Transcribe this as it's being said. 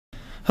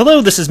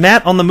Hello, this is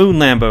Matt on the Moon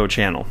Lambo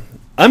channel.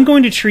 I'm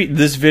going to treat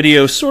this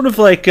video sort of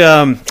like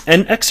an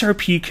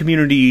XRP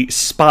community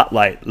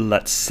spotlight,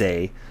 let's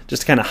say,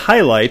 just to kind of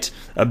highlight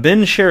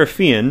Ben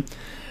Sharafian,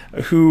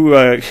 who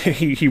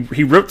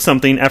he wrote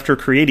something after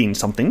creating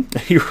something.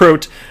 He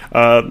wrote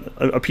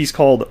a piece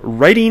called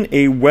 "Writing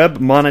a Web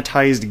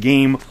Monetized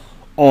Game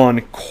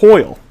on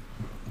Coil."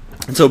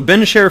 And so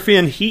Ben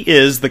Sharafian, he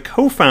is the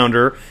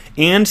co-founder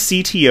and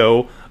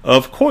CTO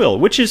of Coil,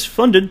 which is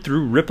funded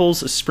through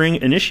Ripple's Spring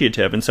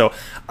Initiative. And so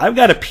I've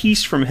got a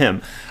piece from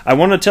him. I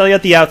want to tell you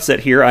at the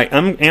outset here, I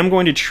am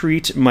going to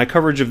treat my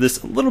coverage of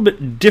this a little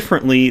bit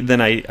differently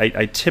than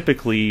I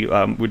typically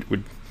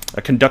would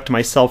conduct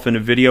myself in a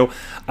video.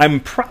 I'm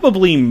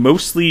probably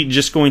mostly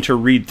just going to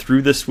read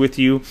through this with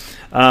you.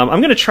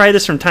 I'm going to try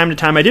this from time to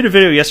time. I did a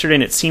video yesterday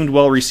and it seemed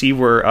well received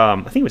where,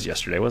 I think it was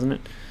yesterday, wasn't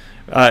it?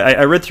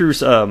 I read through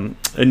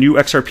a new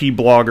XRP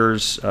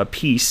blogger's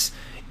piece,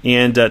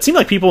 and it seemed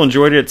like people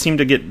enjoyed it. It seemed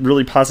to get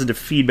really positive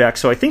feedback.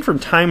 So I think from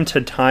time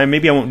to time,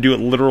 maybe I won't do it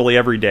literally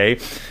every day,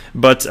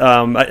 but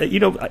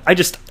I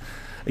just,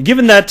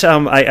 given that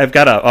I've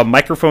got a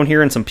microphone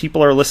here and some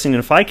people are listening,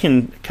 and if I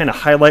can kind of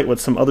highlight what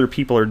some other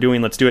people are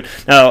doing, let's do it.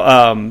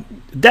 Now,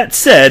 that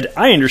said,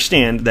 I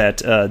understand that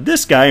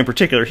this guy in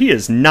particular, he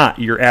is not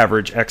your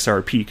average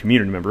XRP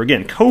community member.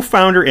 Again,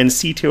 co-founder and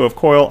CTO of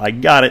Coil, I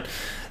got it.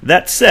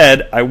 That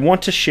said, I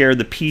want to share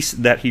the piece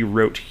that he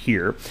wrote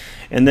here.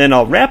 And then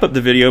I'll wrap up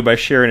the video by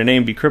sharing an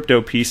AMB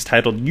crypto piece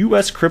titled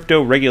 "U.S.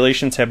 Crypto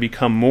Regulations Have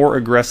Become More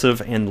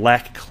Aggressive and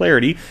Lack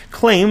Clarity,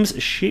 Claims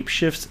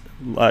Shapeshift's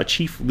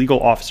Chief Legal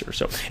Officer."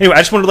 So anyway, I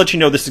just wanted to let you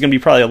know this is going to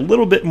be probably a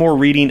little bit more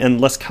reading and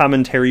less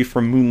commentary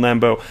from Moon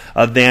Lambo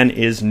than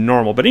is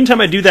normal. But anytime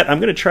I do that, I'm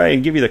going to try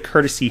and give you the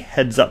courtesy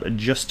heads up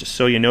just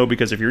so you know,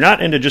 because if you're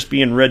not into just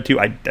being read to,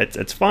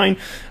 that's fine.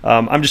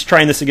 I'm just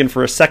trying this again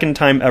for a second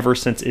time ever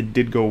since it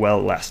did go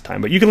well last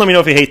time. But you can let me know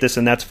if you hate this,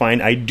 and that's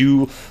fine. I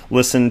do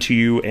listen to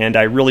you, and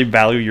I really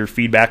value your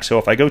feedback. So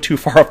if I go too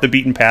far off the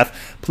beaten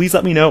path, please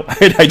let me know.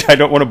 I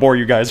don't want to bore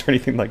you guys or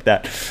anything like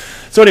that.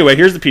 So anyway,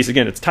 here's the piece.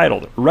 Again, it's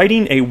titled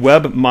 "Writing a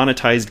Web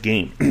Monetized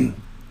Game."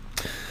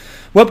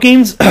 Web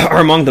games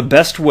are among the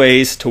best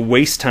ways to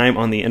waste time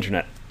on the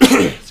internet.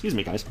 Excuse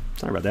me, guys.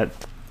 Sorry about that.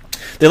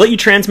 They let you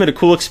transmit a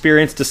cool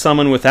experience to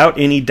someone without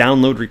any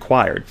download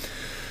required.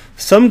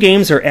 Some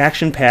games are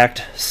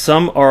action-packed,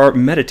 some are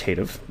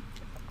meditative,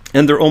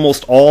 and they're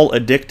almost all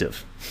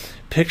addictive.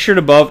 Pictured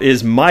above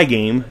is my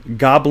game,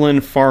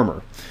 Goblin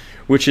Farmer,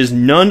 which is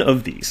none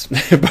of these,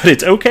 but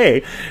it's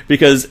okay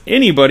because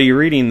anybody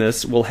reading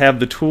this will have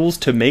the tools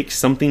to make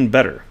something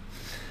better.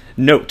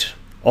 Note,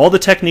 all the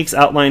techniques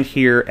outlined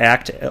here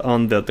act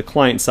on the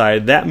client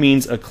side. That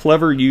means a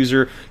clever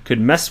user could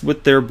mess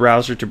with their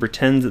browser to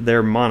pretend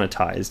they're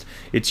monetized.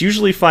 It's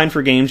usually fine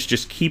for games,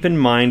 just keep in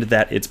mind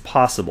that it's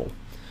possible.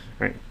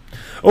 Right.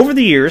 Over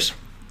the years,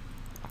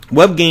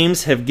 web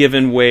games have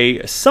given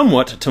way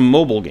somewhat to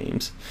mobile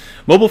games.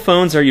 Mobile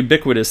phones are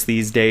ubiquitous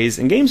these days,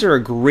 and games are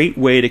a great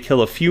way to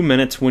kill a few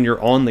minutes when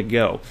you're on the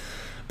go.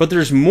 But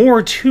there's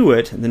more to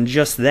it than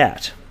just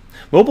that.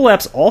 Mobile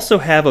apps also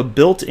have a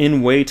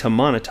built-in way to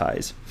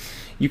monetize.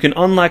 You can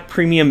unlock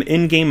premium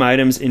in-game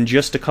items in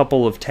just a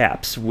couple of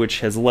taps, which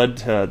has led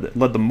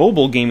the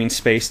mobile gaming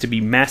space to be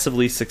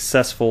massively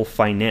successful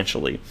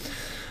financially.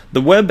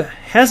 The web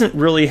hasn't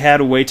really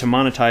had a way to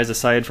monetize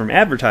aside from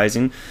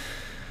advertising,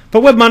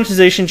 but web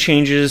monetization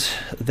changes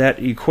that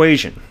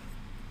equation.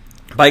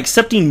 By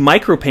accepting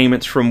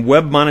micropayments from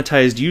web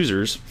monetized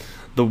users,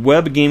 the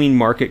web gaming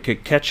market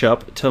could catch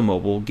up to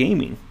mobile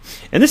gaming.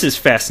 And this is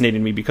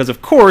fascinating to me because,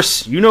 of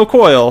course, you know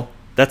Coil,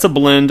 that's a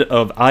blend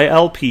of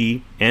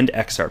ILP and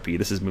XRP.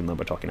 This is Moon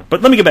Lambo talking now.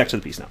 But let me get back to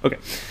the piece now. Okay.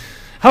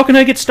 How can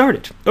I get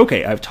started?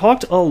 Okay, I've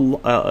talked a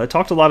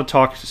lot of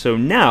talk, so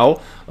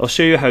now I'll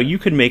show you how you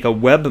can make a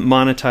web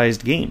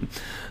monetized game.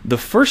 The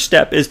first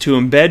step is to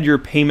embed your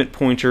payment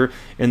pointer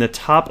in the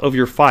top of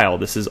your file.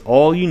 This is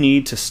all you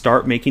need to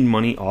start making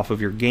money off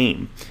of your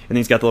game. And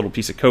he's got the little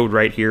piece of code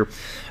right here.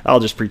 I'll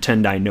just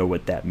pretend I know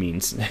what that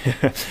means.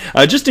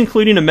 Just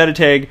including a meta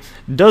tag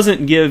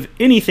doesn't give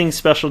anything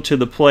special to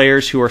the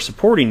players who are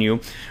supporting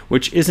you,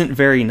 which isn't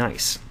very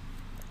nice.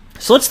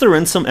 So let's throw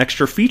in some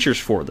extra features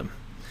for them.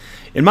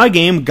 In my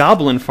game,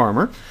 Goblin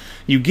Farmer,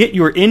 you get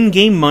your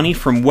in-game money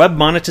from web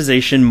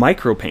monetization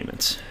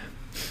micropayments.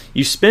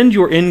 You spend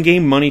your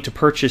in-game money to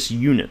purchase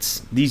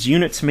units. These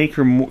units make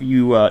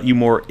you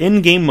more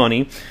in-game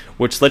money,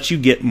 which lets you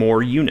get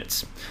more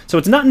units. So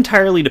it's not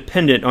entirely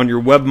dependent on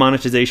your web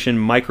monetization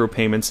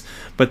micropayments,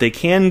 but they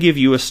can give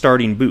you a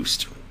starting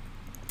boost.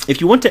 If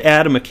you want to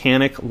add a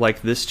mechanic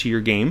like this to your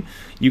game,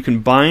 you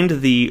can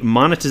bind the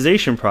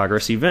monetization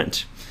progress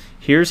event.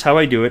 Here's how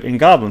I do it in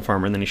Goblin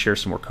Farmer, and then he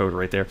shares some more code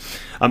right there.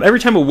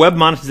 Every time a web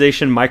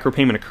monetization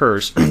micropayment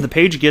occurs, the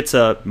page gets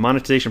a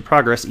monetization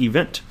progress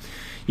event.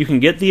 You can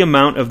get the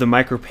amount of the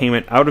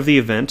micropayment out of the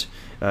event.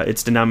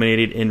 It's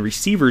denominated in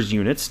receivers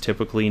units,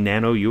 typically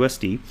nano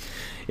USD.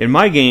 In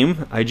my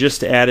game, I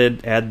just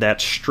add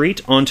that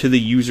straight onto the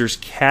user's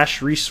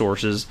cash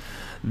resources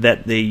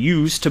that they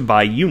use to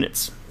buy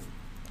units.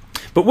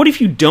 But what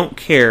if you don't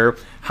care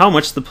how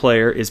much the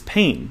player is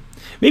paying?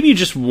 Maybe you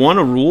just want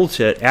a rule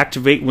to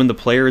activate when the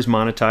player is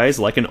monetized,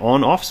 like an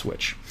on-off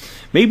switch.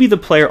 Maybe the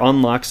player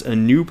unlocks a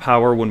new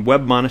power when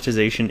web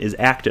monetization is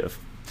active.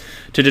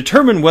 To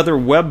determine whether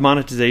web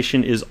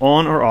monetization is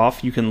on or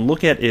off, you can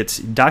look at its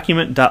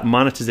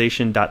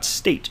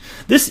document.monetization.state.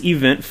 This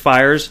event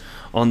fires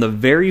on the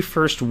very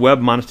first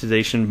web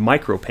monetization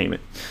micropayment.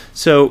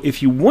 So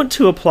if you want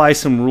to apply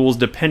some rules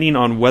depending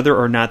on whether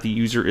or not the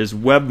user is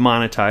web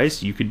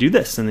monetized, you could do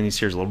this. And then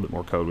here's a little bit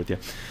more code with you.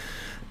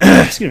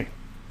 Excuse me.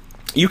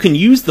 You can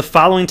use the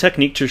following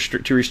technique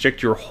to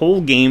restrict your whole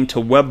game to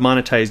web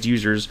monetized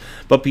users,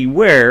 but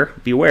beware,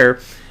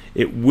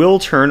 it will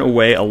turn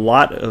away a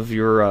lot of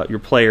your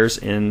players,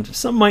 and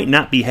some might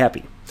not be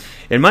happy.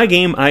 In my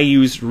game, I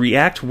use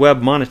React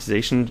Web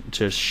Monetization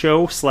to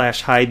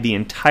show/hide the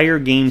entire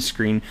game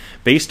screen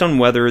based on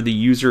whether the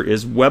user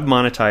is web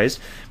monetized,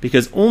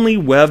 because only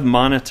web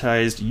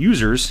monetized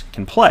users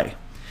can play.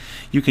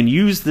 You can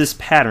use this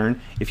pattern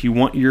if you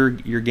want your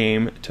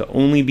game to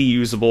only be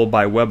usable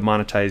by web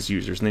monetized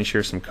users. And they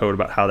share some code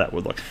about how that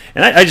would look.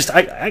 And I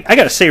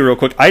gotta say real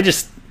quick, part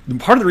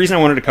of the reason I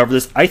wanted to cover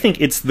this, I think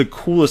it's the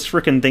coolest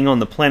freaking thing on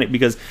the planet,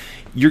 because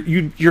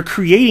you're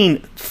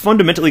creating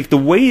fundamentally the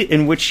way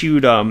in which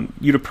you'd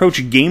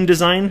approach game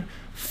design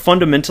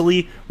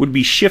fundamentally would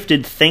be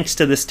shifted thanks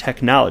to this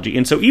technology.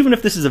 And so even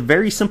if this is a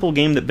very simple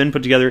game that Ben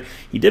put together,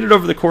 he did it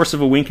over the course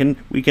of a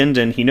weekend,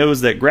 and he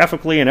knows that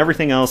graphically and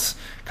everything else,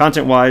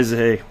 content-wise,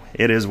 hey,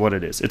 it is what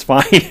it is. It's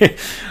fine.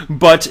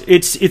 But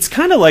it's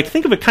kind of like,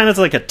 think of it kind of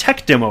like a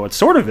tech demo. It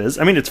sort of is.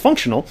 I mean, it's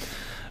functional.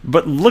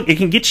 But look, it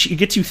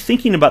gets you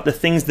thinking about the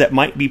things that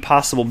might be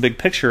possible big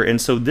picture,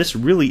 and so this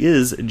really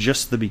is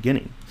just the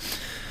beginning.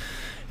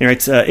 All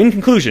right, in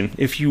conclusion,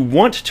 if you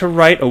want to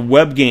write a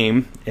web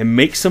game and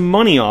make some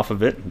money off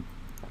of it,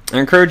 I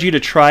encourage you to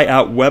try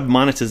out web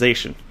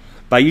monetization.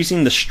 By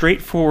using the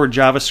straightforward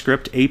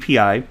JavaScript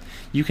API,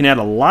 you can add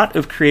a lot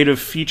of creative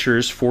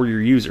features for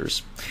your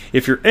users.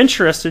 If you're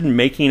interested in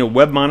making a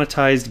web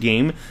monetized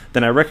game,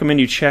 then I recommend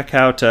you check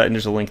out, and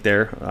there's a link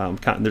there,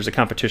 there's a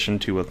competition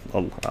to a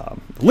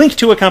link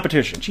to a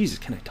competition. Jesus,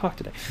 can I talk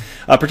today?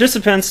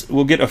 Participants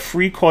will get a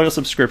free Coil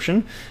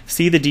subscription.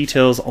 See the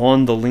details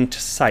on the linked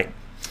site.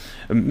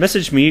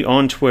 Message me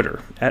on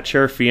Twitter,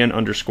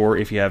 @Sherifian_,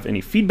 if you have any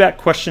feedback,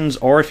 questions,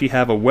 or if you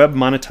have a web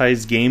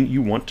monetized game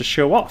you want to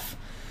show off.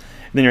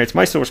 Then it's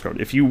my source code.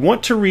 If you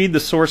want to read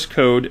the source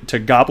code to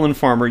Goblin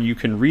Farmer, you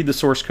can read the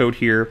source code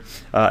here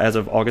as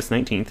of August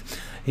 19th.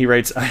 He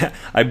writes,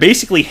 I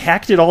basically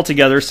hacked it all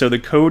together, so the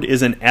code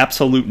is an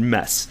absolute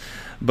mess.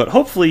 But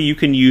hopefully you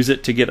can use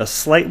it to get a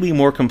slightly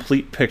more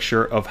complete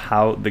picture of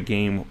how the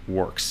game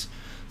works.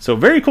 So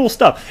very cool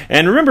stuff.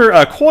 And remember,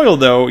 Coil,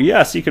 though,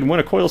 yes, you can win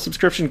a Coil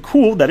subscription.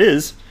 Cool, that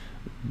is.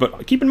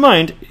 But keep in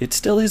mind, it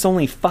still is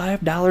only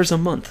 $5 a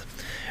month.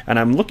 And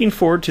I'm looking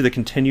forward to the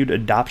continued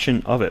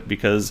adoption of it,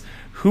 because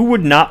who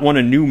would not want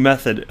a new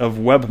method of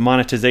web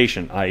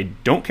monetization? I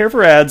don't care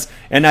for ads,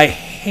 and I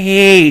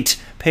hate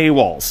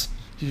paywalls.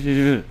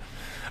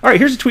 All right,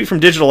 here's a tweet from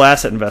Digital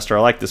Asset Investor.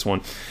 I like this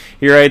one.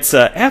 He writes,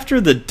 after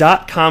the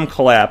dot-com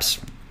collapse,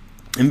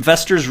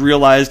 investors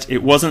realized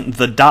it wasn't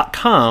the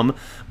dot-com,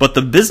 but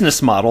the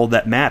business model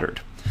that mattered.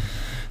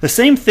 The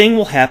same thing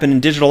will happen in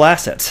digital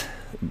assets.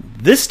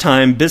 This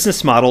time,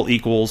 business model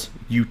equals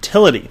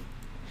utility.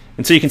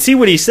 And so you can see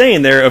what he's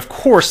saying there, of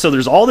course. So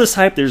there's all this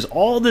hype, there's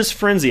all this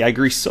frenzy. I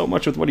agree so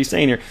much with what he's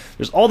saying here.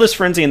 There's all this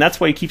frenzy, and that's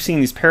why you keep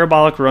seeing these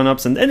parabolic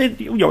run-ups. And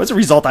as a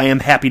result, I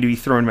am happy to be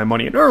throwing my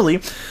money in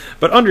early.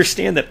 But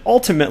understand that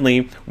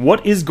ultimately,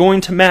 what is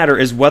going to matter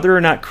is whether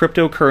or not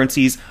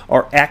cryptocurrencies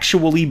are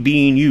actually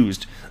being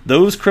used.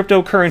 Those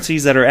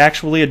cryptocurrencies that are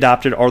actually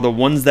adopted are the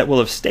ones that will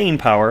have staying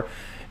power.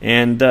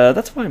 And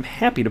that's why I'm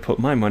happy to put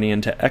my money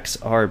into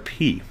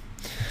XRP.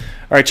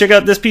 All right, check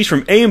out this piece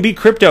from A&B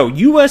Crypto.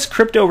 U.S.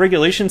 crypto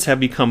regulations have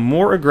become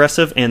more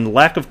aggressive and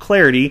lack of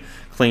clarity,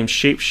 claims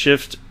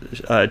Shapeshift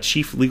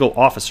chief legal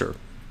officer.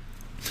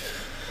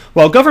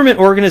 While government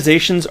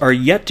organizations are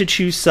yet to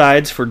choose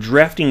sides for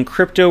drafting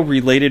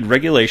crypto-related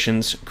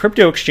regulations,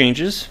 crypto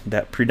exchanges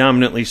that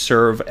predominantly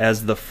serve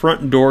as the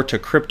front door to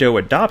crypto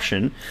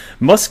adoption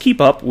must keep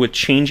up with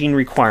changing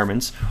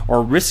requirements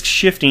or risk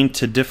shifting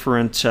to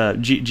different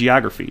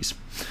geographies.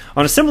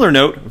 On a similar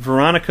note,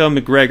 Veronica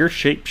McGregor,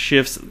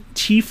 Shapeshift's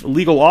chief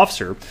legal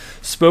officer,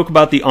 spoke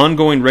about the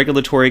ongoing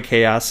regulatory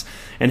chaos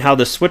and how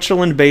the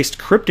Switzerland-based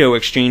crypto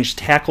exchange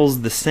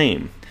tackles the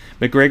same.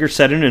 McGregor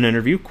said in an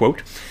interview,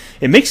 quote,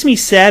 "It makes me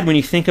sad when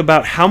you think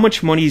about how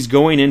much money is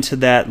going into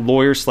that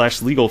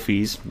lawyer/legal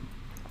fees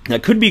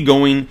that could be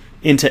going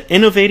into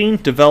innovating,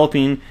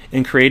 developing,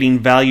 and creating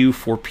value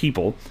for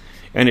people,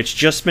 and it's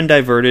just been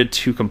diverted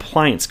to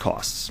compliance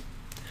costs."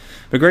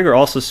 McGregor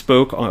also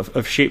spoke of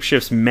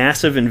Shapeshift's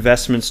massive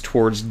investments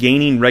towards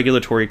gaining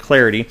regulatory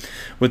clarity,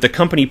 with the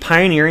company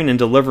pioneering and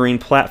delivering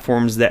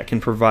platforms that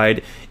can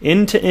provide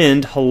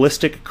end-to-end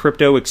holistic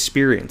crypto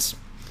experience.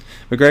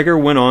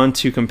 McGregor went on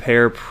to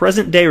compare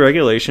present-day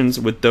regulations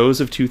with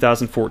those of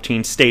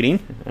 2014, stating,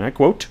 and I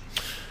quote,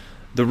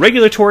 The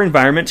regulatory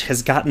environment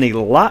has gotten a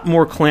lot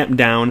more clamped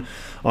down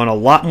on, a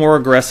lot more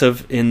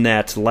aggressive in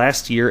that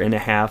last year and a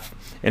half,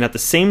 and at the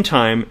same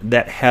time,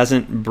 that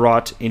hasn't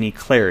brought any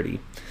clarity.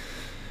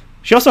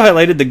 She also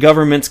highlighted the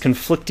government's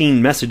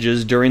conflicting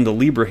messages during the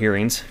Libra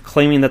hearings,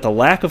 claiming that the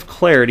lack of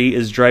clarity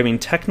is driving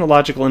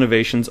technological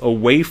innovations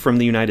away from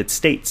the United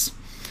States.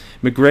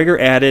 McGregor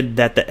added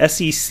that the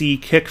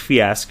SEC kick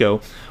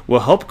fiasco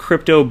will help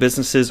crypto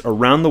businesses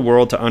around the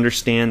world to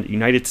understand the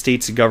United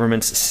States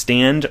government's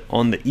stand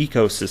on the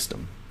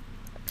ecosystem.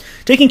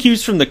 Taking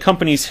cues from the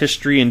company's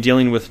history in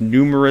dealing with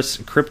numerous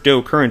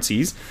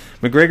cryptocurrencies,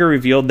 McGregor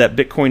revealed that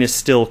Bitcoin is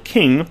still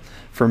king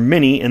for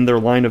many in their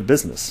line of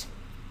business.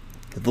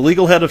 The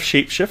legal head of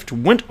Shapeshift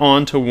went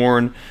on to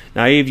warn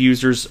naive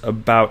users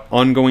about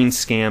ongoing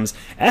scams,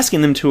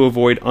 asking them to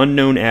avoid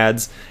unknown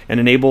ads and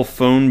enable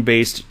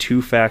phone-based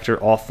two-factor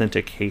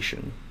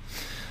authentication.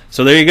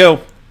 So there you go.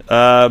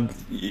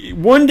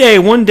 One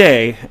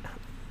day,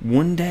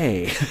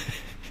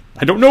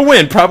 I don't know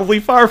when, probably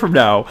far from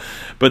now,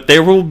 but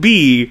there will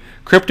be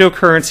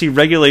cryptocurrency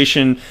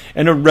regulation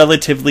in a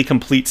relatively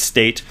complete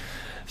state,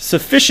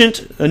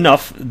 sufficient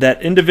enough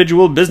that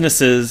individual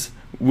businesses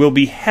will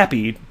be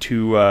happy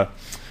to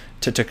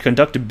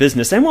conduct a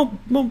business and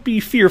won't be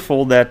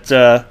fearful that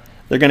they're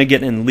going to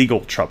get in legal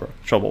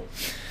trouble.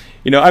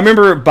 You know, I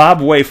remember Bob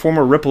Way,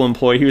 former Ripple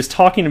employee, he was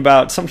talking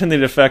about something to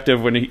the effect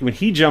of when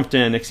he jumped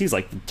in, because he's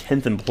like the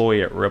 10th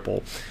employee at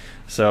Ripple.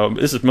 So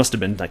must have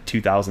been like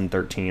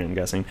 2013, I'm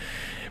guessing.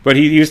 But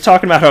he was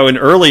talking about how in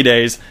early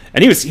days,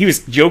 and he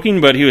was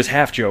joking, but he was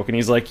half joking.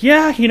 He's like,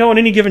 yeah, you know, on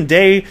any given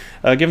day,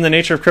 given the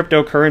nature of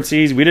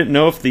cryptocurrencies, we didn't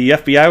know if the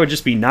FBI would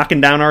just be knocking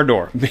down our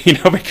door. You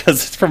know,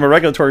 because from a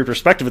regulatory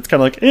perspective, it's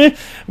kind of like,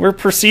 we're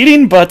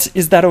proceeding, but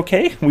is that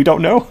okay? We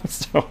don't know.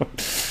 So,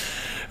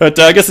 but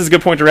I guess it's a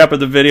good point to wrap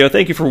up the video.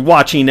 Thank you for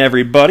watching,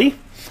 everybody.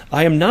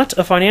 I am not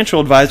a financial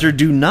advisor.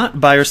 Do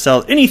not buy or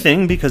sell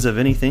anything because of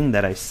anything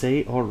that I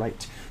say or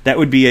write. That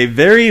would be a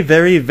very,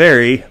 very,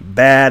 very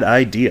bad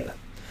idea.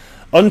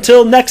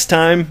 Until next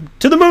time,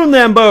 to the moon,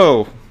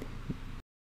 Lambo!